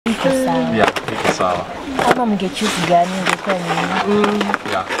sawa. Yeah, iko sawa. Kama mngechoose gani ingekuwa nini?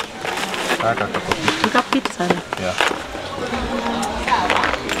 Yeah. Hata Tukapita sana. Yeah.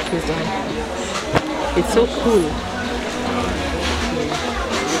 This one. It's so cool.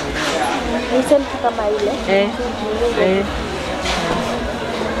 Niseme kama ile.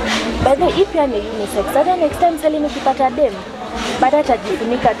 By the way, pia ni unisex. Hata next time Sally nikipata dem, baada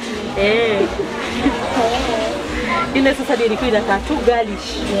atajifunika tu. Ile sasa ndio ilikuwa inakaa too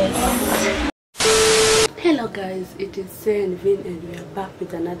girlish. Yes. Hello guys, it is Vin and we are back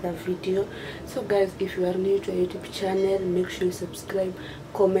with another video. So guys, if you are new to our YouTube channel, make sure you subscribe,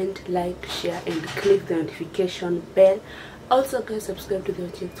 comment, like, share and click the notification bell. Also guys, subscribe to the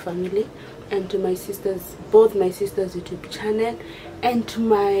Ochik family and to my sisters, both my sisters YouTube channel, and to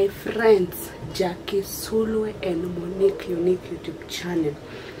my friends Jackie Sulwe and Monique Unique YouTube channel.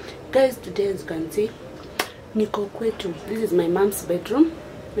 Guys, today as you can see, niko kwetu. This is my mom's bedroom,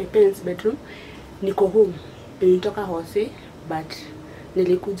 my parents' bedroom. Niko home. Nilitoka Hosi, but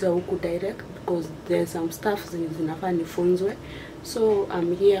nilikuja huku direct because there's some stuff zinafaa nifunzwe. So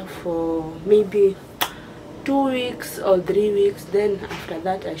I'm here for maybe 2 weeks or 3 weeks. Then after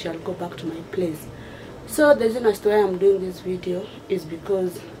that I shall go back to my place. So the reason as to why I'm doing this video is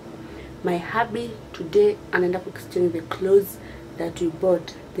because my hubby today anaenda to exchange the clothes that we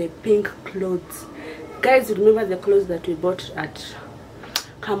bought, the pink clothes. Guys, remember the clothes that we bought at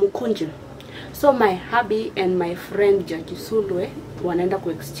Kamukunji? So my hubby and my friend Jackie Sulwe wanaenda ku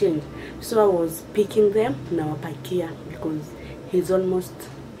exchange. So I was picking them na wapakia because he's almost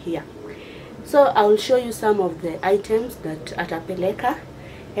here. So I will show you some of the items that atapeleka.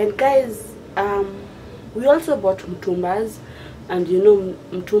 And guys, we also bought mtumbas, and you know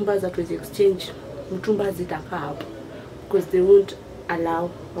mtumbas that was exchange, mtumbas zitakaa hapo because they won't allow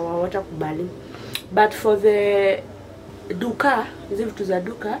watakubali. But for the duka, hizi vitu za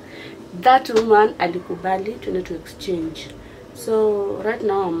duka, that woman alikubali to exchange. So right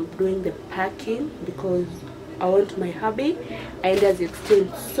now I'm doing the packing because I want my hubby and there's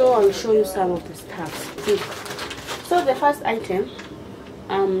exchange. So I'll show you some of the stuff. So the first item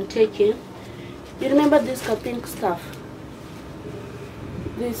I'm taking, you remember this pink stuff?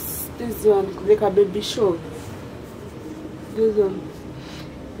 This one, like a baby show. This one.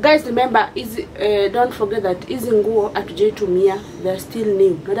 Guys, remember, don't forget that hizi nguo hatujaitumia, they're still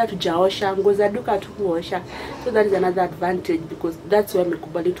new. Nada tujaosha, nguo za duka hatukuosha. So that is another advantage because that's why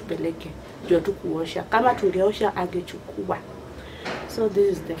mekubali tupeleke. Ndio tukuosha. Kama tungeosha angechukua. So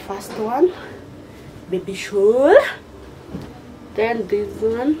this is the first one. Baby shawl. Then this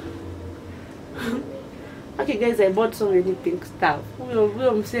one. Okay guys, I bought so many pink stuff.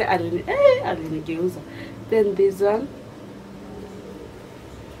 Huyo mse alinigeuza. Then this one.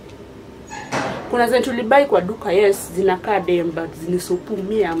 Kuna zenye tulibai kwa duka, yes, zinakaa dem, but zinisupu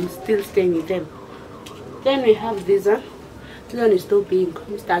me, I'm still staying with them. Then we have this one. This one is so pink.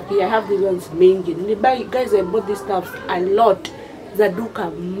 Mr. Aki, I have these ones mingi. Nilibai, guys, I bought this stuff a lot. Za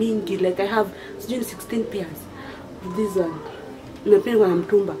duka mingi, like I have 16 pairs of this one. Nimependa na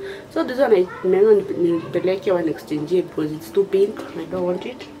mtumba. So this one nipeleke one exchange because it's too pink. I don't want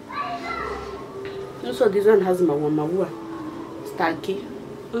it. Also this one has maua. Staki.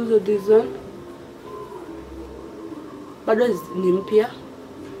 Also this one. Bado ni mpya.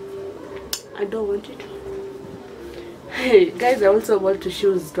 I don't want it. Hey guys, I also bought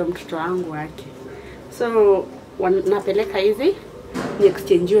shoes from mtoto wangu wake. So napeleka hizi ni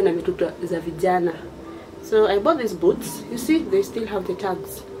exchange na vitu za vijana. So I bought these boots. You see, they still have the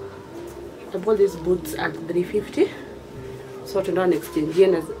tags. I bought these boots at 350. So to don't exchange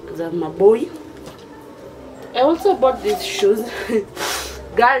na za maboy. I also bought these shoes,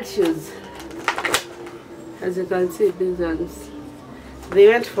 girl shoes. As you can see, these ones, they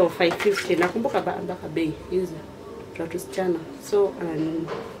went for 550. Nakumbuka baka bei hizi tusichana. So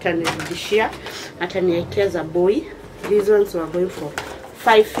tanirudishia ataniwekea za boy. These ones were going for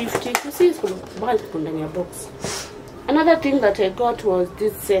 550. You see, it's in your box. Another thing that I got was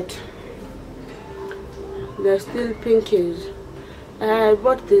this set. They're still pinkish. I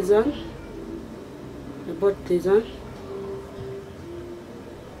bought this one. What is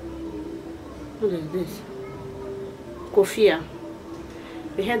this? Kofia.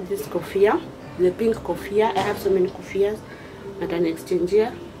 We had this kofia, the pink kofia. I have so many kofias at an exchange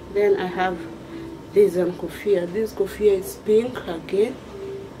here. Then I have this one kofia. This kofia is pink again.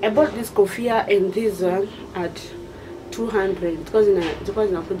 I bought this kofia and this one at 200 because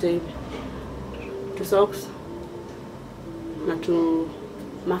inakuja hivi. Two socks na two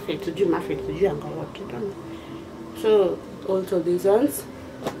muffet, to do muffet, to do what. So also these ones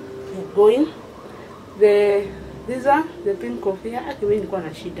are going. These are the pink kofia. Mimi nilikuwa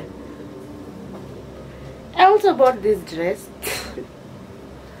na shida. I also bought this dress.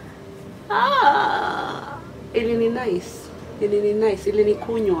 Ilini nice. Ilini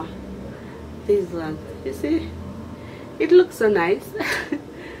kunywa. This one. You see? It looks so nice.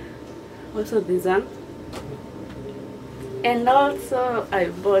 Also this one. And also I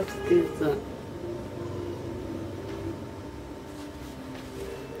bought this one.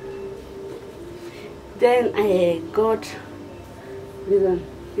 Then I got this one.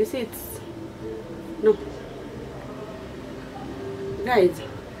 You see it's no guys,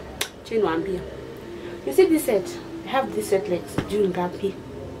 chain one here. You see this set? I have this set like June Gapi.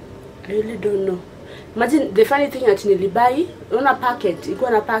 I really don't know. Imagine the funny thing that nilibai on a packet, iko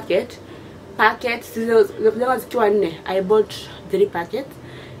na packet zikiwa 4. I bought 3 packets.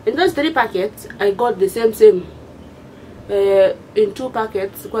 In those 3 packets I got the same in 2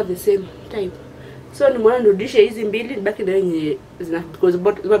 packets iko the same type. So nimeona nirudishe hizi mbili nibaki na yenye because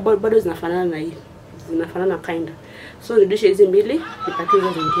bado zinafanana na hii. Zinafanana kinda. So nirudishe hizi mbili nipatie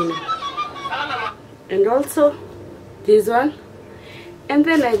hizo zingine. And also this one. And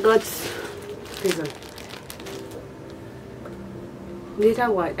then I got this one.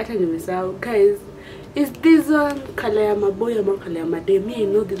 Hata nimesahau. Guys, is this one color ya maboy ama color ya madem? Me, I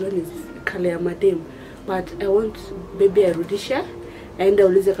know this one is color ya madem, but I want baby arudishe aende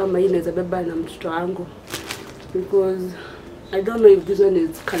ulize kama hii inaweza beba na mtoto wangu, because I don't know if this one is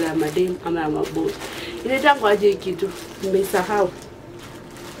color ya madem ama ya maboy. Inaitangwa aje kitu? Nimesahau.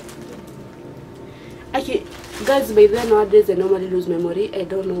 Okay, guys, by then nowadays I normally lose memory. I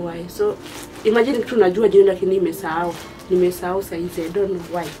don't know why. So imagine kitu najua jina lakini nimesahau saizi. I don't know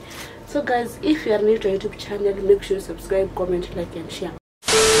why. So guys, if you are new to our YouTube channel, make sure you subscribe, comment, like and share.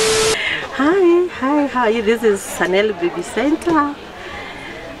 Hi, how are you? This is Sanel Baby Center.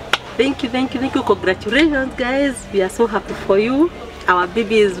 Thank you. Congratulations, guys. We are so happy for you. Our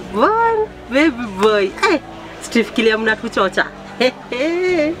baby is born, baby boy. Hey, tufikiria mnatuchocha.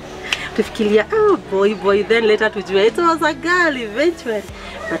 Tufikiria, oh boy, then later tujue it was a girl eventually.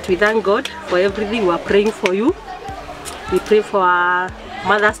 But we thank God for everything. We are praying for you. We pray for our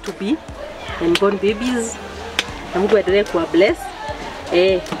mothers to be and born babies. Na Mungu aendelee kuwa bless.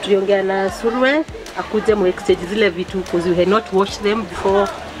 Tuliongea na Surwe akuje mu exchange zile vitu because you had not washed them before,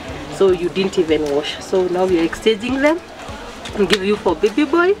 so you didn't even wash. So now we are exchanging them and give you for baby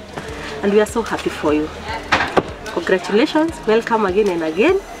boy, and we are so happy for you. Congratulations, welcome again and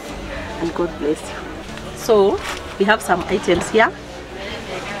again, and God bless you. So we have some items here.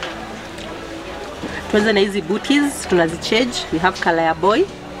 Tuanze na hizi booties, tunazichange. We have color ya boy,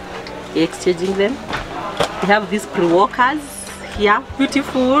 we are exchanging them. We have these pre-walkers here,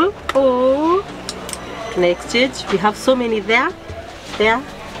 beautiful. Oh, tuna exchange. We have so many there.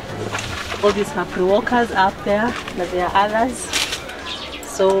 All these are pre-walkers up there, but there are others.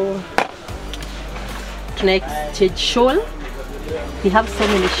 So tuna exchange shawl. We have so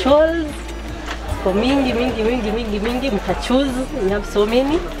many shawls. For mingi, mta choose. We have so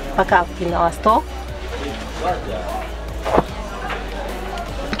many. Paka up in our store.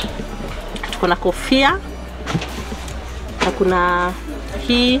 Kuna kofia. Na kuna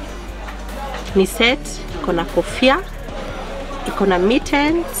hii ni set, iko na kofia, iko na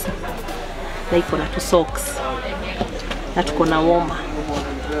mittens, na iko na 2 socks. Na tuko na warmer.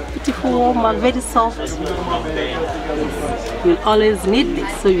 Beautiful warmer, very soft. You'll always need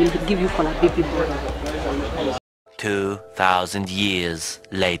this, so you'll give you for a baby boy. 2,000 years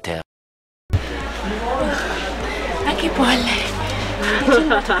later. Akipole.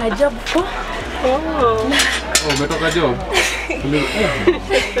 Tunatoka job po. Umetoka job?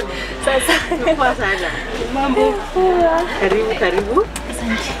 Sasa Poa sana. Mambo. Karibu.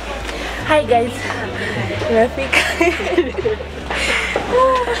 Asante. Hi guys. Tunafika.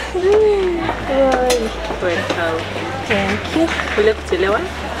 Welcome. Thank you. Kule kuchelewa.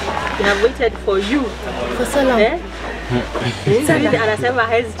 We have waited for you. For so long. Sasa anasema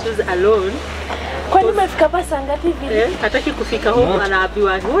hawezi choose alone. Kwani umefika hapa saa ngapi vile? Hataki kufika huko,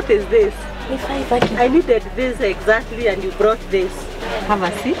 anaambiwa what is this? Ni 5 aki. I needed this exactly and you brought this. Have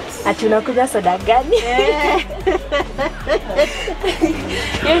a seat. Ati unakuja soda gani?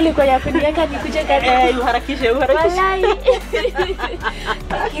 Yeye ilikuwa ya kuniweka nikuje karibu. Uharakishe. Walai.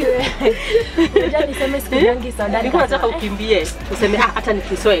 Unajua niseme siku nyingi soda. Nilikuwa nataka ukimbie. Useme hata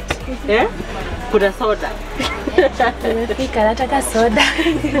nikisweat. Kuna soda. Nimefika nataka soda.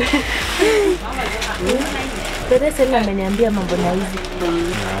 Dada Selma ameniambia mambo na hizi.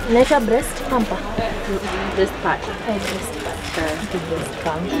 Naitwa breast pumper. Breast pad. Breast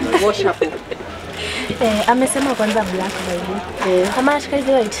pump. Wash up. Amesema kwanza black baby. Kama ashika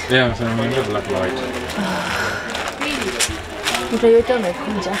hizo white. Yeah, so I'm black and white. Mtu yote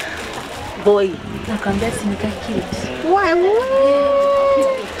umekuja. Boy. Nakwambia si nika cute.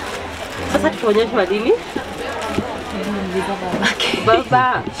 Sasa tuonyeshwa nini? Niuliza babake.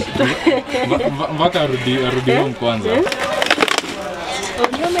 Baba. Mpaka arudi home kwanza.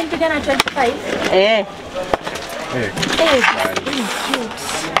 Unyo umenipiga na 25? Eh. Cute.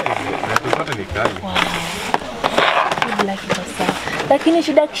 Zote ni kali. Black sawa. Lakini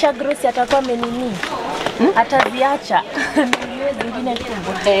shida kisha gross atakuwa amenini. Ataziacha. Niwe zingine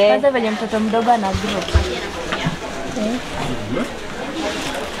kubwa. Kwanza venye mtoto mdogo ana grow.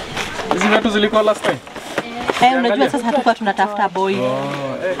 Hizi viatu zilikuwa last time? Unajua sasa hatukuwa tunatafuta boy.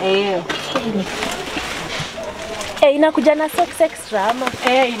 Inakuja na socks extra ama?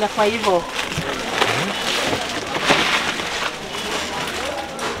 Inakuwa hivyo.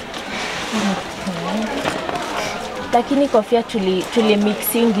 Lakini kofia tuli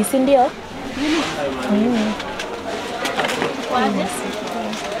mixingi, si ndio?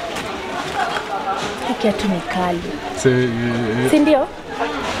 Kiatu ni kali. Si ndio?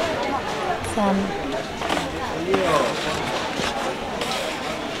 Sana.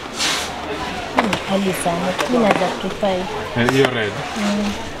 Kali sana. Mimi naweza prefer. Hiyo red.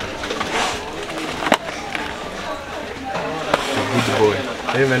 Good boy.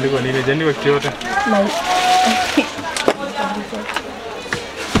 Imeandikwa nini? Imeandikwa kiote.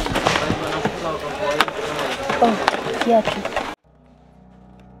 Kiatu.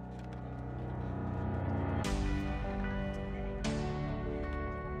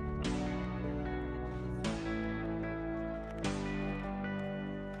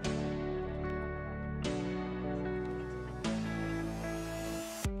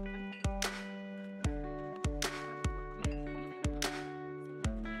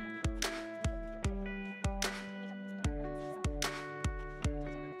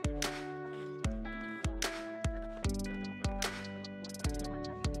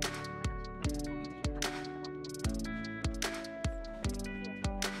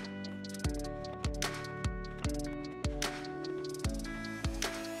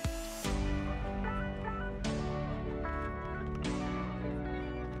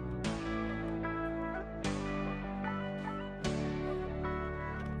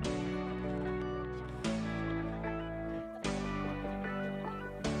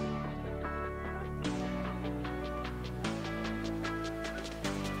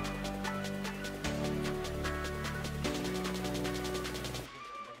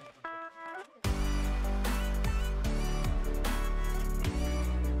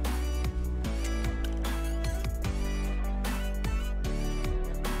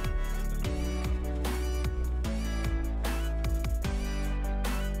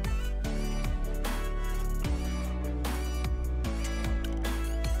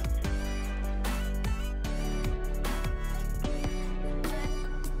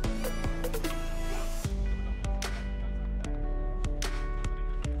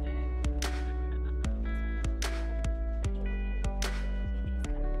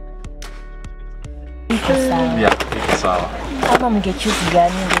 Yeah, iko sawa. Kama mngechoose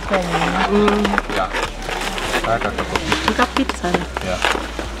gani ingekuwa nini? Yeah. Haka Nikapita sana.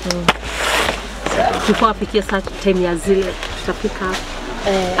 Yeah. Tulikuwa apikia saa time ya zile tutapika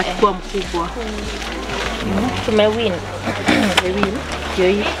akikuwa mkubwa. Tumewin.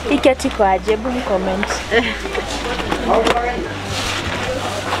 Tumewin. Hii kiatu iko aje? Hebu ni comment.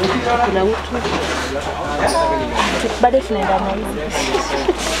 Kuna utu. Bado tunaenda na hizi.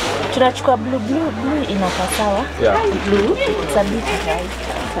 Tunachukua blue inakaa sawa. Yeah. Blue sabiti right.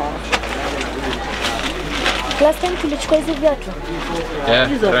 Sawa. Last time tulichukua hizi viatu. Yeah.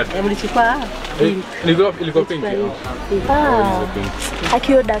 Red. Mlichukua Ilikuwa pink.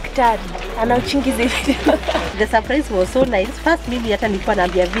 Akiwa daktari ana uchingizi video. The surprise was so nice. First mimi hata nilikuwa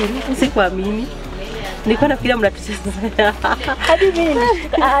naambia Vini, sikuamini. Nilikuwa nafikiria mnatucheza. Hadi mimi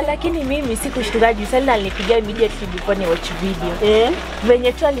lakini mimi sikushtuka juu Selina alinipigia immediately before ni watch video.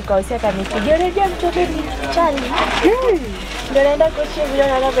 Venye tu alikausia kanipigia unajua mtoto ni chali. Ndio naenda kushia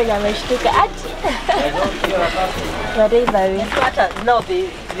video na venye ameshtuka ati. Whatever. Hata now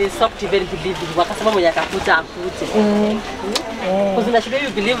they stopped even believing. Wakasema mwenye akakuta akute. Because in a you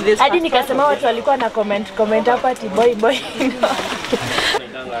believe this. Hadi nikasema watu walikuwa na comment hapa ati boy.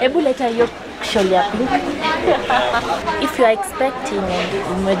 Hebu leta hiyo shawl ya pink. If you are expecting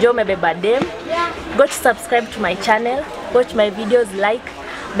and umejua umebeba dem, go to subscribe to my channel, watch my videos, like,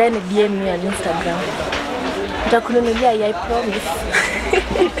 then DM me on Instagram. Nitakununulia, I promise.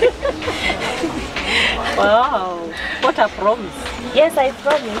 Wow, what a promise. Yes, I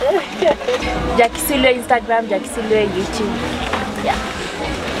promise. Jackie Silwe Instagram, Jackie Silwe YouTube. Yeah.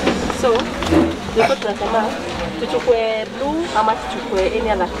 So, nilikuwa tunasema Tuchukue blue ama tuchukue any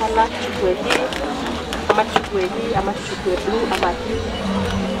other color, tuchukue hii ama tuchukue hii ama tuchukue blue ama hii.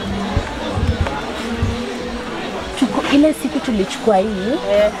 Ile siku tulichukua hii.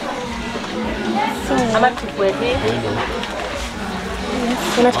 So, ama tuchukue hii.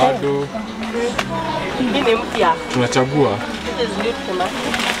 Unataka? Hii ni mpya. Tunachagua. This is new to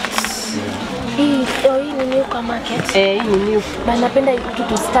market. Hii ni new kwa market. Hii ni new. Na napenda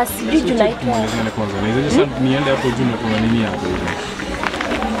kitu star sijui tunaitwa. Sasa niende hapo juu na kuna nini hapo hivi.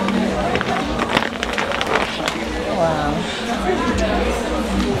 Wow.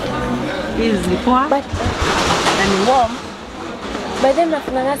 Hizi ni poa. But And warm. by then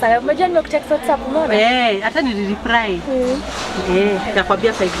nafunanga sana. Unajua nimekutext WhatsApp umeona? Hata nilireply.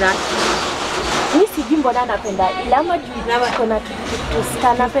 Nakwambia size zake. Mimi sijui mbona napenda ile ama juu kuna tu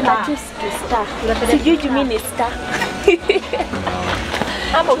star napenda tu star. Sijui juu mimi ni star.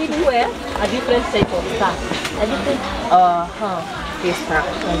 Hapo uchukue a different type of star. A different Yes, star.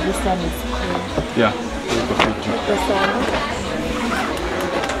 this one is cool. Yeah. Perfect. This one.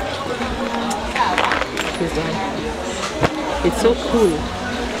 This one. It's so cool.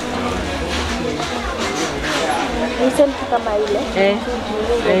 Niseme kama ile.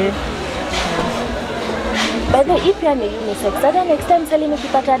 By the way, hii pia ni unisex. Hata next time Sally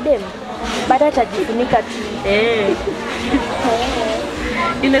nikipata dem, baada atajifunika tu.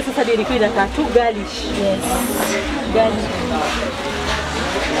 Ile sasa ndio ilikuwa inakaa tu girlish. Yes. Gani?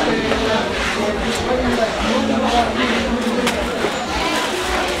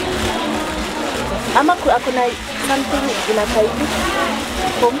 Ama kuna something inakaa hivi.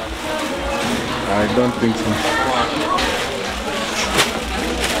 I don't think so.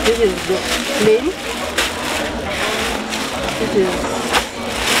 This is the plain. This is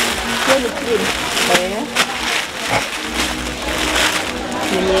Really clean.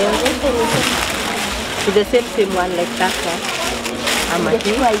 It's the same one like that one. Ama hii.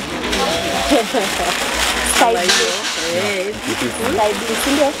 Sky Yes. Sky blue, si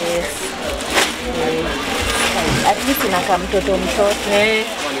ndio? Yes. At least inakaa mtoto.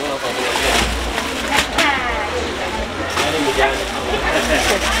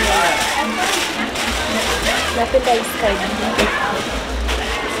 Napenda hii sky blue.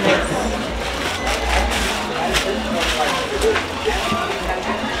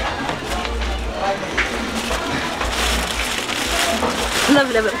 Kuna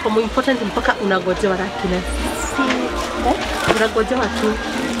vile kwa important mpaka unagojewa lakini unagojewa tu.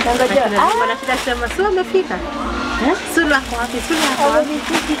 Wanafika sema sio amefika. Sulu ako wapi? Sulu ako wapi?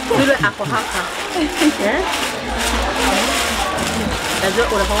 Sulu ako hapa. Najua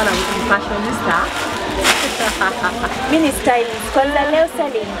unakuwa na fashionista. Mimi ni stylist. Kwanza leo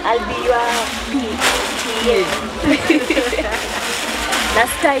Salim, I'll be your PA. Na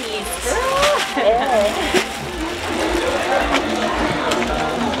stylist.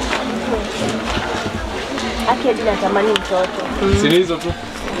 Aki natamani mtoto. Si hizo tu.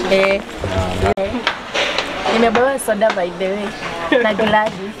 Nimebeba soda by the way. Na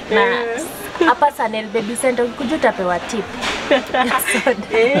Gladys. Na hapa Sanel Baby Center ukikuja utapewa tip.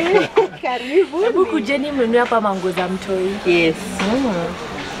 Karibu. Hebu kujeni mnunue hapa mango za mtoi. Yes.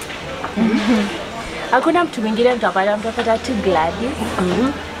 Hakuna mtu mwingine mtapata tu Gladys.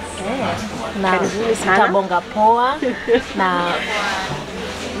 Na mtabonga poa na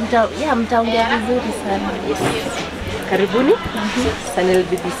mtaongea vizuri sana. Yes. Karibuni. Sanel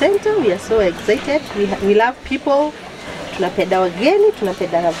Baby Center. We are so excited. We love people. Tunapenda wageni,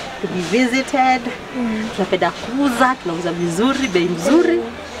 tunapenda to be visited. Tunapenda kuuza, tunauza vizuri, bei nzuri.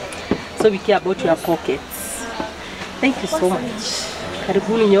 So we care about your pockets. Thank you so much.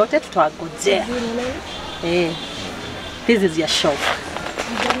 Karibuni nyote, tutawagojea. This is your shop.